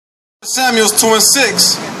Samuel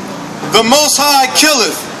 2:6. The Most High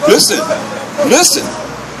killeth. Listen.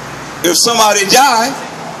 If somebody died,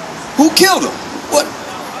 who killed him? What?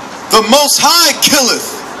 The Most High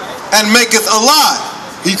killeth and maketh alive.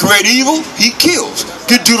 He create evil, he kills.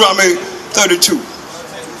 Get Deuteronomy 32.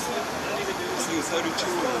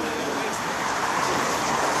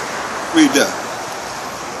 Read that.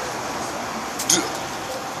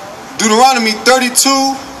 Deuteronomy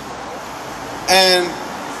 32 and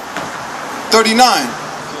 39.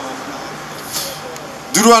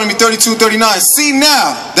 Deuteronomy 32:39. See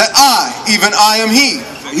now that I, even I am he.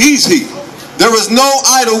 He's he. There is no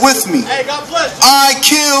idol with me. Hey, God bless you. I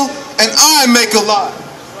kill and I make alive.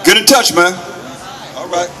 Get in touch, man. All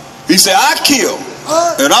right. He said, I kill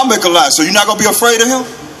and I'll make alive. So you're not going to be afraid of him?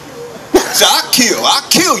 He said, I'll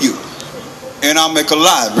kill you and I'll make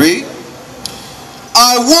alive. Read.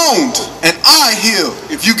 I wound and I heal.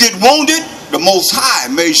 If you get wounded, the Most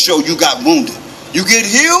High made sure you got wounded. You get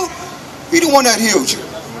healed, he the one that healed you.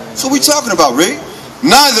 So we talking about, Ray?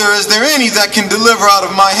 Neither is there any that can deliver out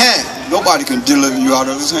of my hand. Nobody can deliver you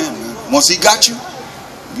out of his hand, man. Once he got you,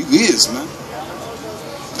 you is, man.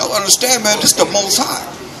 Y'all understand, man, this is the Most High.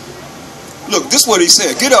 Look, this is what he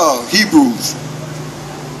said. Get Hebrews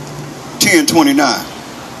 10:29.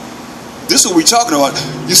 This is what we talking about.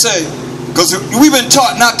 You say, because we've been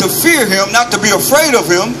taught not to fear him, not to be afraid of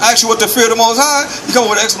him. Ask you what to fear the Most High. You come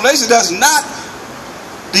with an explanation. That's not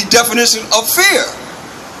the definition of fear.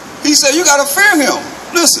 He said you got to fear him.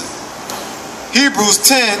 Listen. Hebrews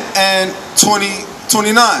 10 and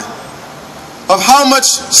 29. Of how much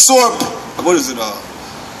sore... What is it?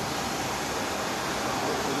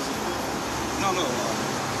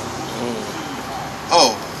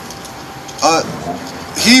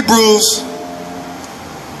 Hebrews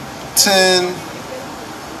 10,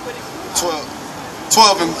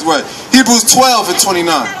 12 and right. Hebrews 12 and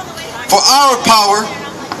 29. For our power,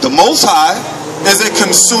 the Most High, is a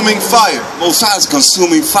consuming fire. Most High is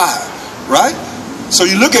consuming fire, right? So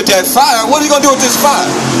you look at that fire. What are you gonna do with this fire?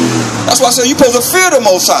 That's why I say you're supposed to fear the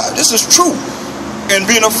Most High. This is true, and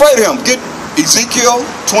being afraid of him. Get Ezekiel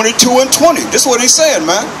 22 and 20. This is what he's saying,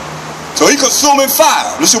 man. So he consuming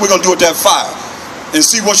fire. Let's see what we're gonna do with that fire. And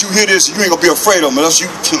see, once you hear this, you ain't gonna be afraid of him unless you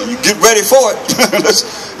get ready for it.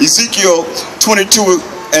 Ezekiel 22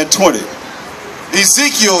 and 20.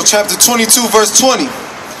 Ezekiel chapter 22 verse 20.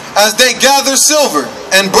 As they gather silver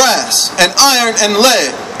and brass and iron and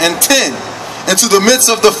lead and tin into the midst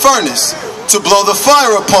of the furnace to blow the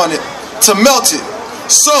fire upon it, to melt it,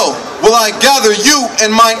 so will I gather you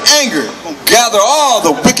in mine anger. Gather all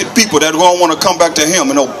the wicked people that don't want to come back to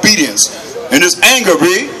him in obedience. In his anger,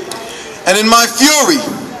 read. And in my fury,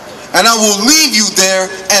 and I will leave you there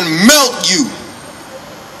and melt you.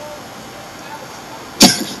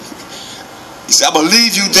 He said, I will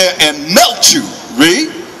leave you there and melt you.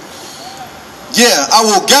 Read. Yeah, I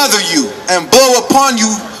will gather you and blow upon you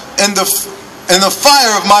in the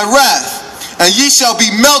fire of my wrath, and ye shall be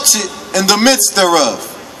melted in the midst thereof.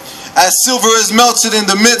 As silver is melted in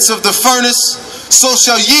the midst of the furnace, so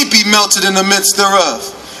shall ye be melted in the midst thereof.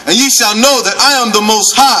 And ye shall know that I am the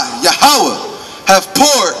Most High, Yahweh, have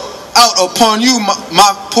poured out upon you,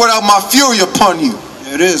 poured out my fury upon you.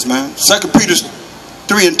 There it is, man. 2 Peter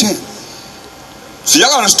 3 and 10. So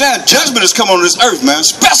y'all understand, judgment is coming on this earth, man,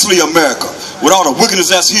 especially America, with all the wickedness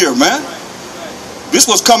that's here, man. This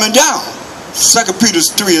was coming down. 2 Peter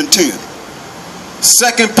 3 and 10.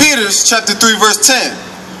 2 Peter chapter 3 verse 10.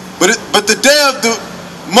 But the day of the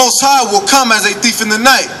Most High will come as a thief in the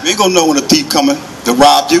night. You ain't gonna know when a thief coming to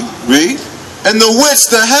rob you. Read. And the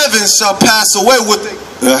which the heavens shall pass away with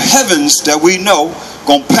the heavens that we know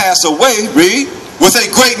gonna pass away. Read. With a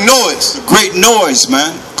great noise. A great noise,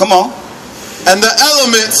 man. Come on. And the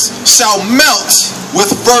elements shall melt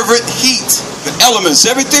with fervent heat. The elements,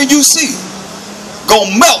 everything you see,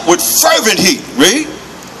 gonna melt with fervent heat. Read.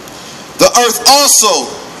 The earth also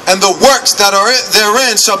and the works that are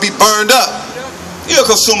therein shall be burned up. He'll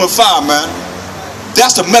consume fire, man.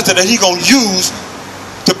 That's the method that he gonna use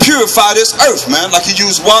to purify this earth, man. Like he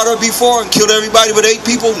used water before and killed everybody but 8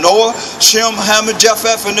 people. Noah, Shem, Ham, and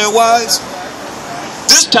Japheth and their wives.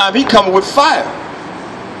 This time he coming with fire.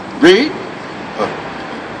 Read.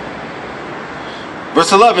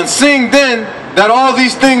 Verse 11. Seeing then that all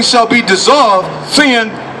these things shall be dissolved. Seeing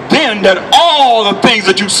then that all the things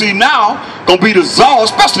that you see now gonna be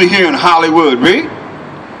dissolved, especially here in Hollywood. Read.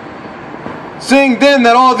 Seeing then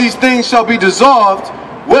that all these things shall be dissolved,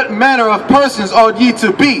 what manner of persons ought ye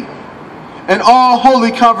to be in all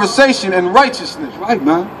holy conversation and righteousness? Right,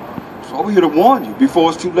 man. So we're here to warn you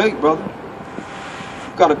before it's too late, brother.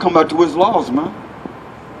 Got to come back to his laws, man.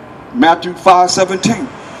 Matthew 5:17.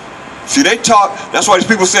 See, they taught, that's why these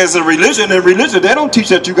people say it's a religion. In religion, they don't teach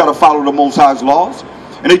that you got to follow the Most High's laws.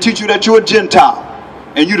 And they teach you that you're a Gentile.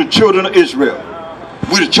 And you're the children of Israel.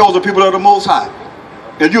 We're the chosen people of the Most High.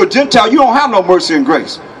 If you're a Gentile, you don't have no mercy and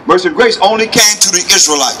grace. Mercy and grace only came to the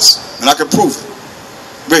Israelites. And I can prove it.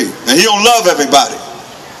 Read. And he don't love everybody.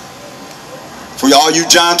 For all you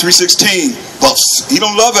John 3:16 buffs, he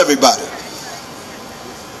don't love everybody.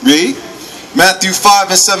 Read. Matthew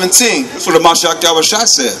 5:17. That's what the Mashiach Yahweh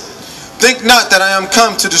said. Think not that I am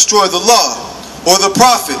come to destroy the law or the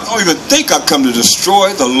prophets. Don't even think I've come to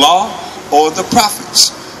destroy the law or the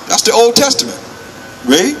prophets. That's the Old Testament.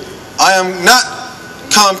 Read. I am not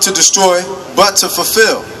come to destroy, but to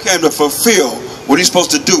fulfill. He came to fulfill what he's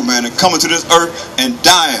supposed to do, man, and coming to this earth and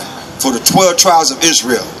dying for the 12 tribes of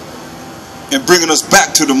Israel and bringing us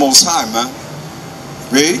back to the Most High, man.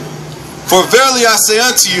 Read. For verily I say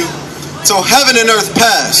unto you, till heaven and earth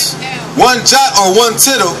pass, one jot or one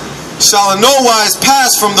tittle shall in no wise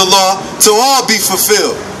pass from the law till all be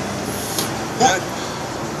fulfilled.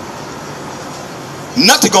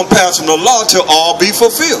 Nothing gonna pass from the law till all be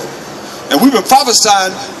fulfilled. And we've been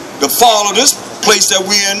prophesying the fall of this place that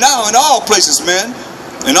we're in now, in all places, man,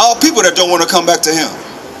 and all people that don't want to come back to him.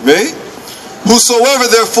 Right? Whosoever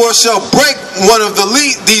therefore shall break one of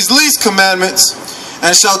these least commandments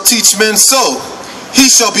and shall teach men so, he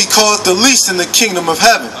shall be called the least in the kingdom of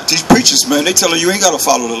heaven. These preachers, man, they telling you ain't got to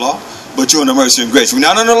follow the law, but you're in the mercy and grace. We're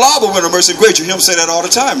not in the law, but we're in the mercy and grace. You hear them say that all the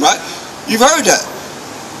time, right? You've heard that.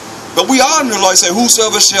 But we are in the law. He said,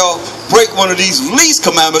 whosoever shall break one of these least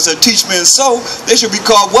commandments and teach men so, they should be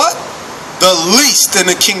called what? The least in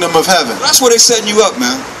the kingdom of heaven. That's where they setting you up,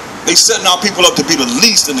 man. They setting our people up to be the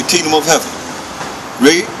least in the kingdom of heaven.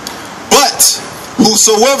 Read. But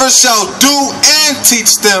whosoever shall do and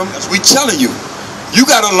teach them. That's what we telling you. You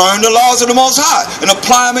got to learn the laws of the Most High and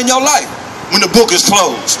apply them in your life when the book is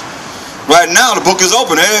closed. Right now, the book is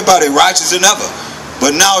open. Everybody righteous and ever.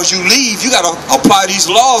 But now as you leave, you got to apply these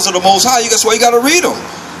laws of the Most High. That's why you got to read them.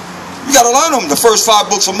 You got to learn them. The first 5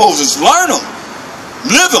 books of Moses. Learn them.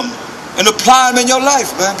 Live them. And apply them in your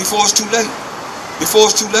life, man, before it's too late. Before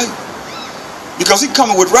it's too late. Because he's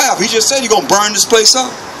coming with wrath. He just said you're going to burn this place up.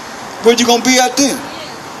 Where you going to be at then?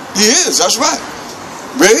 He is. That's right.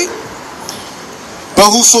 Read. But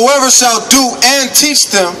whosoever shall do and teach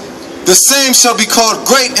them, the same shall be called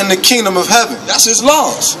great in the kingdom of heaven. That's his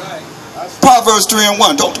laws. Proverbs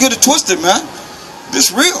 3:1. Don't get it twisted, man. This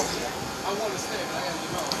real.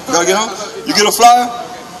 You gotta get on? You get a flyer?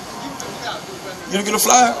 You get a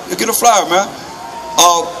flyer? You get a flyer, man.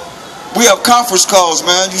 We have conference calls,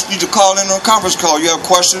 man. You need to call in on a conference call. You have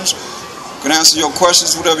questions. You can answer your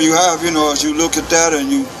questions, whatever you have. You know, as you look at that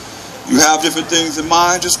and you have different things in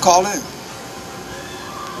mind, just call in.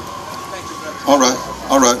 All right.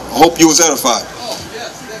 All right. I hope you was edified.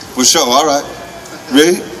 For sure. All right.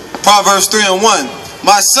 Read. Proverbs 3:1.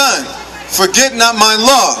 My son, forget not my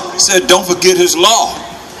law. He said, don't forget his law.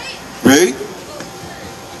 Read.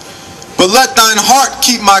 But let thine heart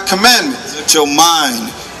keep my commandments. Let your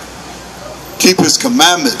mind keep his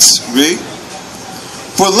commandments. Read.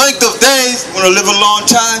 For length of days. You want to live a long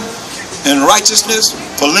time in righteousness?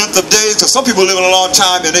 For length of days. Because some people live in a long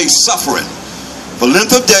time and they suffering. For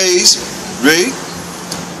length of days. Read.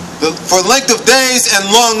 For length of days and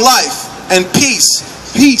long life and peace.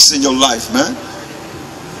 Peace in your life, man.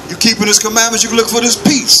 You keeping his commandments, you can look for this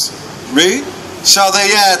peace. Read. Shall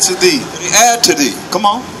they add to thee? They add to thee. Come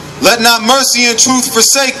on. Let not mercy and truth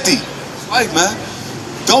forsake thee. Right, man.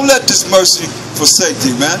 Don't let this mercy forsake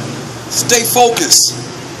thee, man. Stay focused.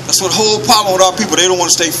 That's what the whole problem with our people. They don't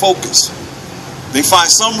want to stay focused. They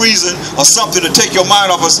find some reason or something to take your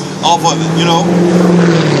mind off of it, you know.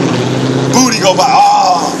 Booty go by.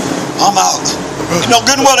 Oh, I'm out. You know,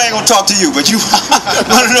 good and well, they ain't gonna talk to you, but you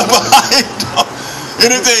running up behind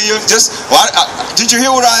anything. You just. Well, did you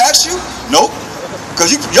hear what I asked you? Nope.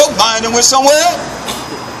 Because your mind went somewhere.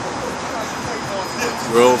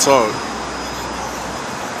 Real talk.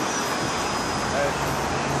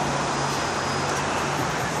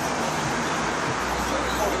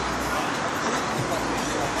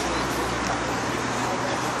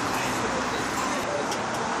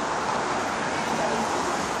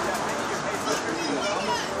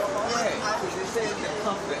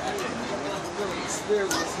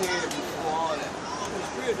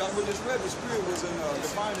 The spirit was in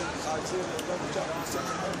defining Isaiah 11 chapter 7.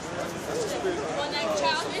 That's the spirit. One named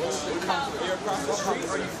Childish.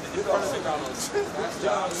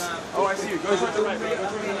 Oh, I see you. Go to the right.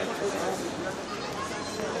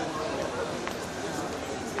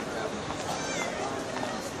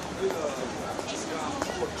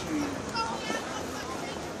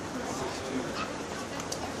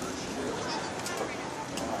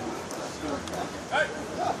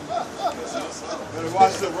 Better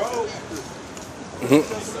watch the road.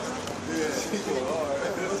 Yeah, he go hard.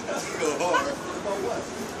 He go hard.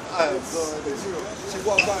 I have no idea. She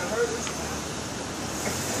walked by and heard it.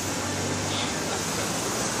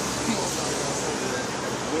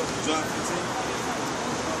 John 15.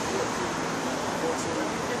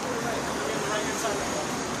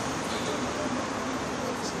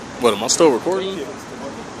 What, am I still recording?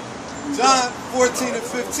 John 14 and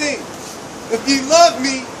 15. If ye love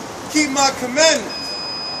me, keep my commandments.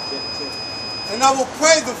 And I will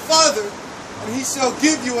pray the Father, and he shall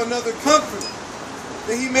give you another comforter,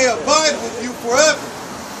 that he may abide with you forever,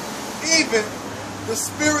 even the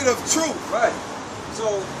Spirit of truth. Right. So,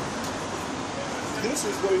 this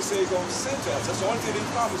is what he says he's going to send to us. That's the only thing he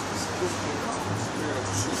promised us.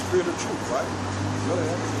 The Spirit of truth, right? Go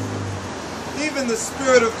ahead. Even the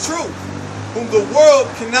Spirit of truth, whom the world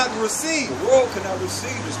cannot receive. The world cannot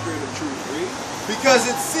receive the Spirit of truth, read. Because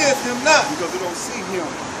it seeth him not. Because it don't see him.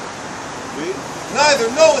 Read. Neither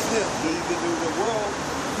knoweth him. The world,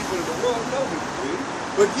 people in the world know him, read.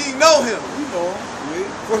 But ye know him. We know him, read.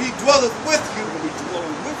 For he dwelleth with you. He will be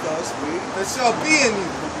dwelling with us, read. And shall be in you.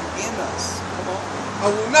 He will be in us. Come on. I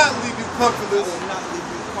will not leave you comfortless. I will not leave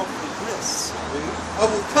you comfortless, read. I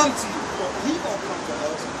will come to you. So he gonna come to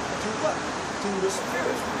us through what? Through the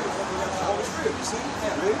Spirit. The Holy Spirit, you see?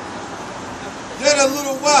 Read. Yet a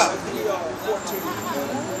little while. 14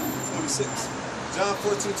 and 26. John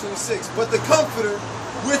 14:26. But the Comforter,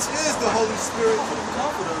 which is the Holy Spirit, The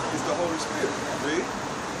Comforter is the Holy Spirit. Read.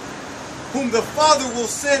 whom the Father will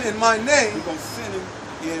send in my name, We're going to send him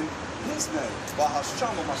in his name.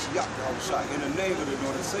 In the name of the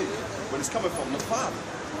Lord and Savior. But it's coming from the Father,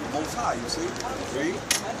 the Most High, you see? Read.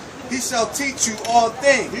 he shall teach you all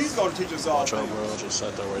things, He's going to teach us all Watch out, things. bro. Just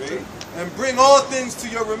sat there right Read. there. and bring all things to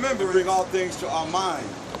your To remembrance. bring all things to our mind.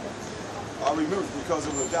 Our remembrance, because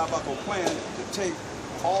of the diabolical plan to take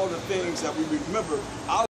all the things that we remember out